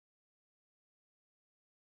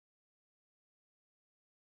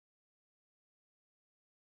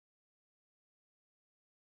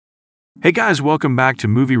Hey guys, welcome back to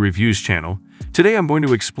Movie Reviews channel. Today I'm going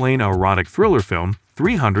to explain our erotic thriller film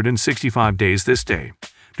 365 Days This Day,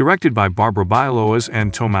 directed by Barbara Bailoas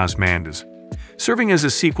and Tomas Mendes. Serving as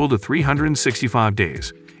a sequel to 365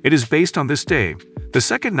 Days, it is based on This Day, the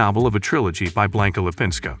second novel of a trilogy by Blanka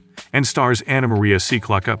Lipinska, and stars Anna Maria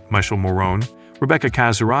Ciclacca, Michel Morone, Rebecca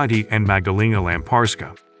Kazarati, and Magdalena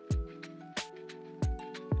Lamparska.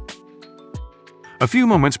 A few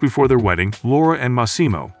moments before their wedding, Laura and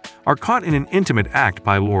Massimo are caught in an intimate act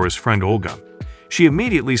by Laura's friend Olga. She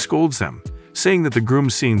immediately scolds them, saying that the groom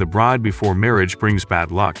seeing the bride before marriage brings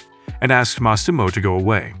bad luck, and asks Massimo to go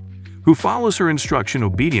away, who follows her instruction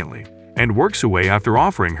obediently and works away after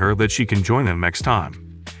offering her that she can join them next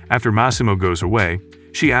time. After Massimo goes away,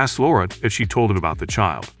 she asks Laura if she told him about the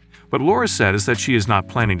child, but Laura says that she is not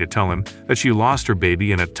planning to tell him that she lost her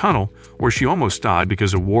baby in a tunnel where she almost died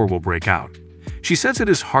because a war will break out. She says it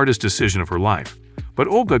is the hardest decision of her life, but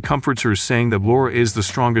Olga comforts her, saying that Laura is the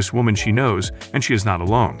strongest woman she knows and she is not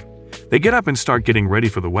alone. They get up and start getting ready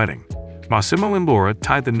for the wedding. Massimo and Laura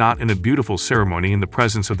tie the knot in a beautiful ceremony in the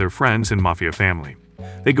presence of their friends and mafia family.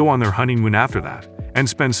 They go on their honeymoon after that and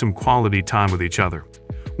spend some quality time with each other.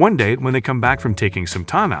 One day, when they come back from taking some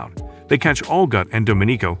time out, they catch Olga and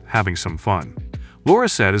Domenico having some fun. Laura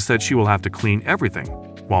says that she will have to clean everything,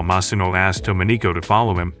 while Massimo asks Domenico to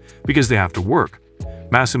follow him because they have to work.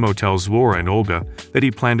 Massimo tells Laura and Olga that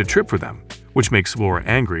he planned a trip for them, which makes Laura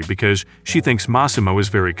angry because she thinks Massimo is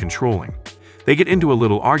very controlling. They get into a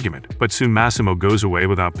little argument, but soon Massimo goes away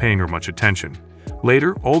without paying her much attention.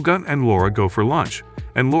 Later, Olga and Laura go for lunch,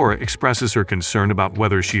 and Laura expresses her concern about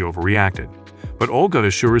whether she overreacted. But Olga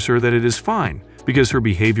assures her that it is fine because her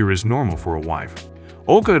behavior is normal for a wife.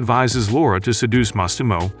 Olga advises Laura to seduce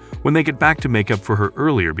Massimo when they get back to make up for her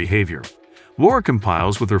earlier behavior. Laura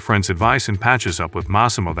compiles with her friend's advice and patches up with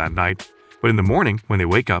Massimo that night, but in the morning, when they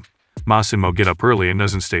wake up, Massimo gets up early and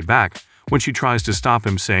doesn't stay back when she tries to stop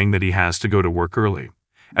him, saying that he has to go to work early.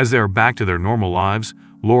 As they are back to their normal lives,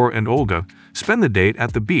 Laura and Olga spend the date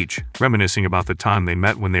at the beach, reminiscing about the time they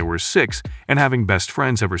met when they were 6 and having best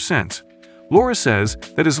friends ever since. Laura says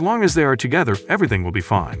that as long as they are together, everything will be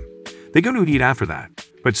fine. They go to eat after that,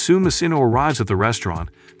 but soon Massimo arrives at the restaurant.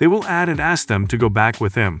 They will add and ask them to go back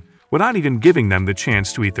with him, without even giving them the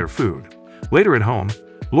chance to eat their food. Later at home,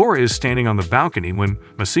 Laura is standing on the balcony when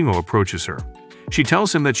Massimo approaches her. She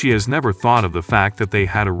tells him that she has never thought of the fact that they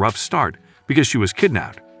had a rough start because she was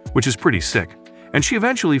kidnapped, which is pretty sick, and she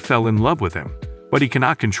eventually fell in love with him, but he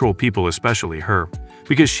cannot control people, especially her,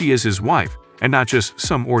 because she is his wife and not just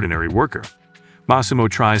some ordinary worker. Massimo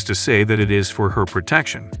tries to say that it is for her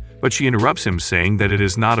protection, but she interrupts him, saying that it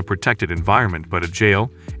is not a protected environment but a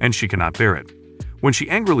jail and she cannot bear it. When she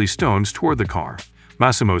angrily stones toward the car,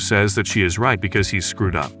 Massimo says that she is right because he's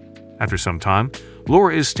screwed up. After some time,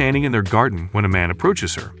 Laura is standing in their garden when a man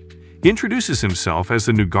approaches her. He introduces himself as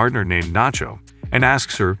the new gardener named Nacho and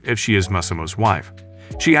asks her if she is Massimo's wife.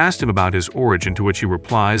 She asked him about his origin, to which he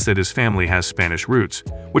replies that his family has Spanish roots,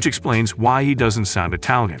 which explains why he doesn't sound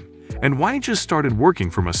Italian and why he just started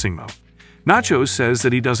working for Massimo. Nacho says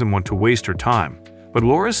that he doesn't want to waste her time, but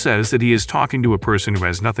Laura says that he is talking to a person who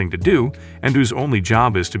has nothing to do and whose only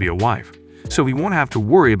job is to be a wife, so he won't have to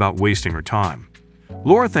worry about wasting her time.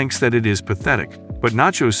 Laura thinks that it is pathetic, but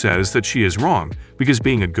Nacho says that she is wrong because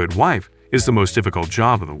being a good wife is the most difficult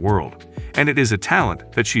job in the world, and it is a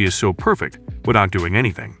talent that she is so perfect without doing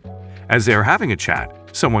anything. As they are having a chat,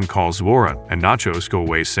 someone calls Laura and Nachos go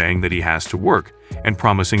away, saying that he has to work and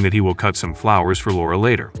promising that he will cut some flowers for Laura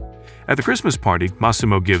later. At the Christmas party,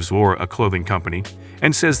 Massimo gives Laura a clothing company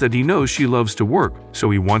and says that he knows she loves to work, so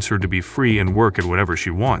he wants her to be free and work at whatever she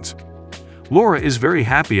wants. Laura is very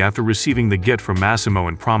happy after receiving the gift from Massimo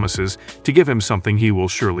and promises to give him something he will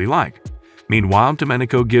surely like. Meanwhile,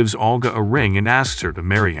 Domenico gives Olga a ring and asks her to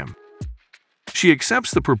marry him. She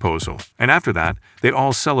accepts the proposal, and after that, they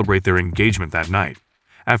all celebrate their engagement that night.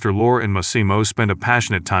 After Laura and Massimo spend a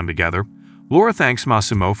passionate time together, Laura thanks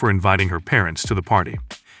Massimo for inviting her parents to the party.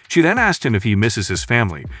 She then asked him if he misses his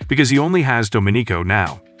family because he only has Domenico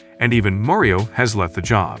now, and even Mario has left the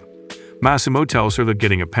job. Massimo tells her that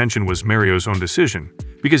getting a pension was Mario's own decision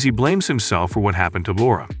because he blames himself for what happened to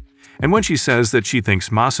Laura. And when she says that she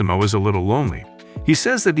thinks Massimo is a little lonely, he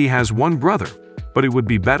says that he has one brother, but it would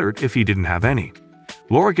be better if he didn't have any.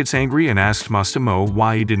 Laura gets angry and asks Massimo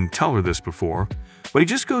why he didn't tell her this before, but he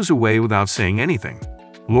just goes away without saying anything.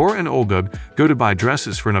 Laura and Olga go to buy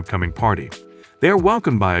dresses for an upcoming party. They are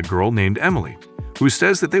welcomed by a girl named Emily, who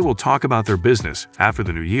says that they will talk about their business after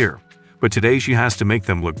the new year, but today she has to make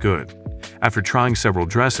them look good. After trying several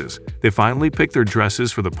dresses, they finally pick their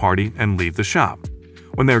dresses for the party and leave the shop.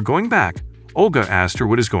 When they are going back, Olga asked her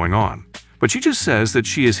what is going on, but she just says that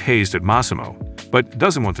she is hazed at Massimo, but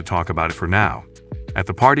doesn't want to talk about it for now. At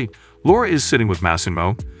the party, Laura is sitting with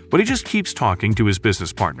Massimo, but he just keeps talking to his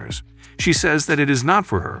business partners. She says that it is not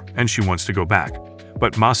for her and she wants to go back.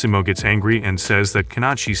 But Massimo gets angry and says that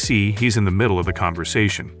cannot she see he's in the middle of the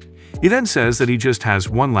conversation. He then says that he just has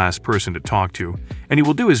one last person to talk to and he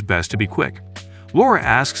will do his best to be quick. Laura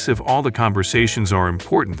asks if all the conversations are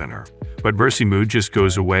important than her, but Massimo just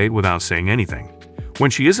goes away without saying anything. When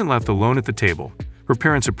she isn't left alone at the table, her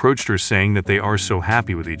parents approached her saying that they are so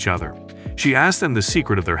happy with each other. She asked them the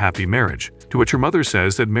secret of their happy marriage, to which her mother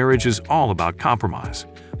says that marriage is all about compromise.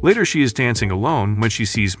 Later she is dancing alone when she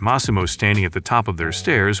sees Massimo standing at the top of their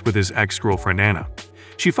stairs with his ex-girlfriend Anna.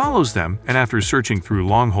 She follows them and after searching through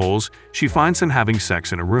long holes, she finds them having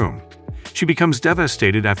sex in a room. She becomes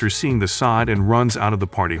devastated after seeing the side and runs out of the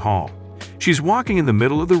party hall. She's walking in the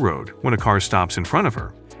middle of the road when a car stops in front of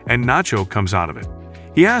her, and Nacho comes out of it.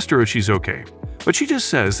 He asked her if she's okay, but she just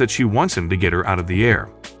says that she wants him to get her out of the air.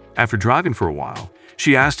 After driving for a while,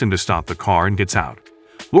 she asked him to stop the car and gets out.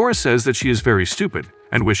 Laura says that she is very stupid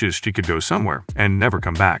and wishes she could go somewhere and never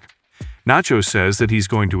come back. Nacho says that he's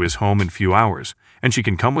going to his home in a few hours, and she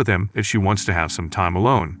can come with him if she wants to have some time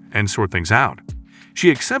alone and sort things out.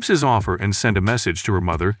 She accepts his offer and sends a message to her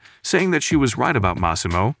mother saying that she was right about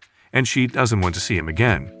Massimo and she doesn't want to see him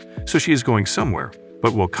again, so she is going somewhere,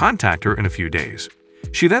 but will contact her in a few days.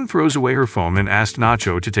 She then throws away her phone and asks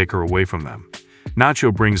Nacho to take her away from them.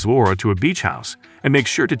 Nacho brings Laura to a beach house and makes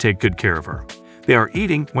sure to take good care of her. They are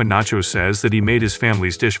eating when Nacho says that he made his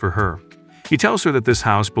family's dish for her. He tells her that this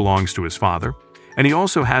house belongs to his father, and he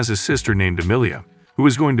also has a sister named Emilia, who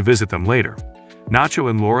is going to visit them later. Nacho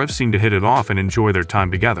and Laura seem to hit it off and enjoy their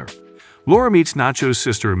time together. Laura meets Nacho's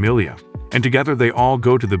sister Emilia, and together they all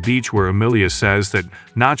go to the beach where Emilia says that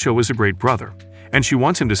Nacho is a great brother, and she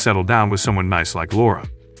wants him to settle down with someone nice like Laura.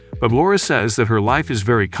 But Laura says that her life is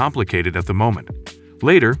very complicated at the moment.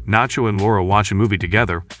 Later, Nacho and Laura watch a movie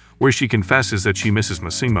together, where she confesses that she misses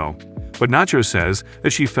Massimo, but Nacho says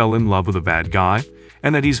that she fell in love with a bad guy,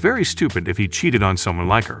 and that he's very stupid if he cheated on someone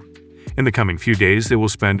like her. In the coming few days, they will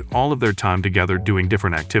spend all of their time together doing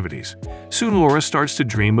different activities. Soon Laura starts to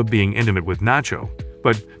dream of being intimate with Nacho,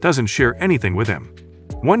 but doesn't share anything with him.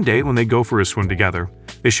 One day when they go for a swim together,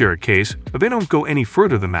 they share a case, but they don't go any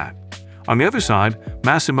further than that. On the other side,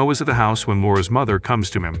 Massimo is at the house when Laura's mother comes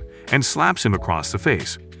to him and slaps him across the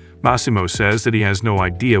face. Massimo says that he has no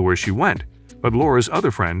idea where she went, but Laura's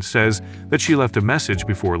other friend says that she left a message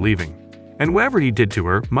before leaving, and whatever he did to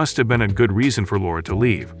her must have been a good reason for Laura to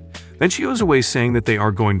leave. Then she goes away saying that they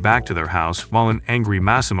are going back to their house while an angry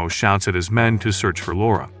Massimo shouts at his men to search for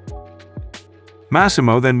Laura.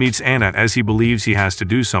 Massimo then meets Anna as he believes he has to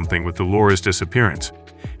do something with Laura's disappearance.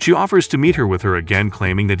 She offers to meet her with her again,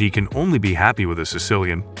 claiming that he can only be happy with a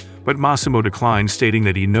Sicilian, but Massimo declines, stating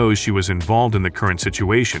that he knows she was involved in the current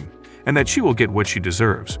situation and that she will get what she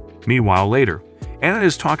deserves. Meanwhile, later, Anna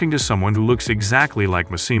is talking to someone who looks exactly like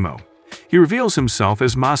Massimo. He reveals himself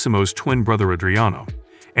as Massimo's twin brother Adriano.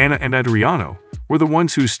 Anna and Adriano were the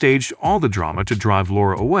ones who staged all the drama to drive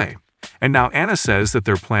Laura away, and now Anna says that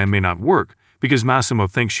their plan may not work because Massimo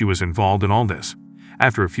thinks she was involved in all this.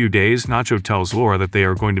 After a few days, Nacho tells Laura that they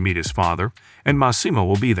are going to meet his father, and Massimo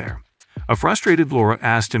will be there. A frustrated Laura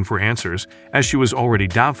asked him for answers, as she was already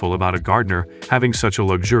doubtful about a gardener having such a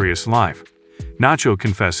luxurious life. Nacho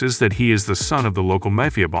confesses that he is the son of the local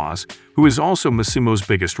mafia boss, who is also Massimo's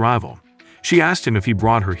biggest rival. She asked him if he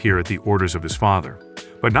brought her here at the orders of his father,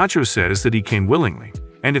 but Nacho says that he came willingly,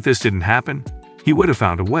 and if this didn't happen, he would have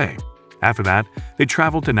found a way. After that, they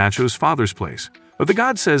travel to Nacho's father's place, but the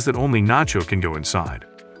god says that only Nacho can go inside.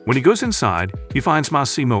 When he goes inside, he finds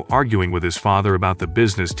Massimo arguing with his father about the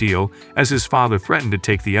business deal, as his father threatened to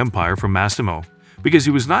take the empire from Massimo because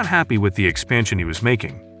he was not happy with the expansion he was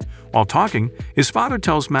making. While talking, his father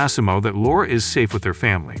tells Massimo that Laura is safe with their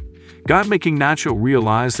family, God making Nacho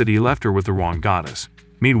realize that he left her with the wrong goddess.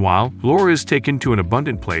 Meanwhile, Laura is taken to an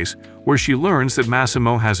abundant place where she learns that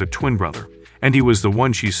Massimo has a twin brother, and he was the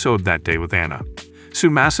one she sewed that day with Anna.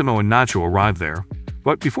 Soon Massimo and Nacho arrive there,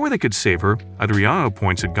 but before they could save her, Adriano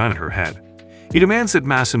points a gun at her head. He demands that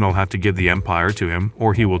Massimo have to give the empire to him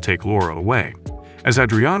or he will take Laura away. As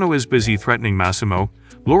Adriano is busy threatening Massimo,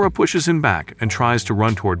 Laura pushes him back and tries to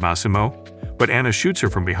run toward Massimo, but Anna shoots her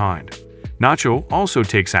from behind. Nacho also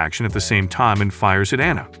takes action at the same time and fires at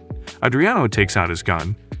Anna. Adriano takes out his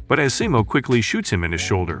gun, but Massimo quickly shoots him in his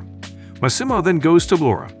shoulder. Massimo then goes to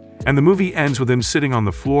Laura, and the movie ends with him sitting on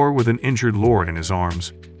the floor with an injured Laura in his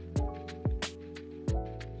arms.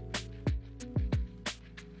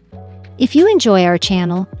 If you enjoy our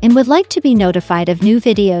channel and would like to be notified of new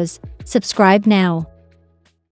videos, subscribe now.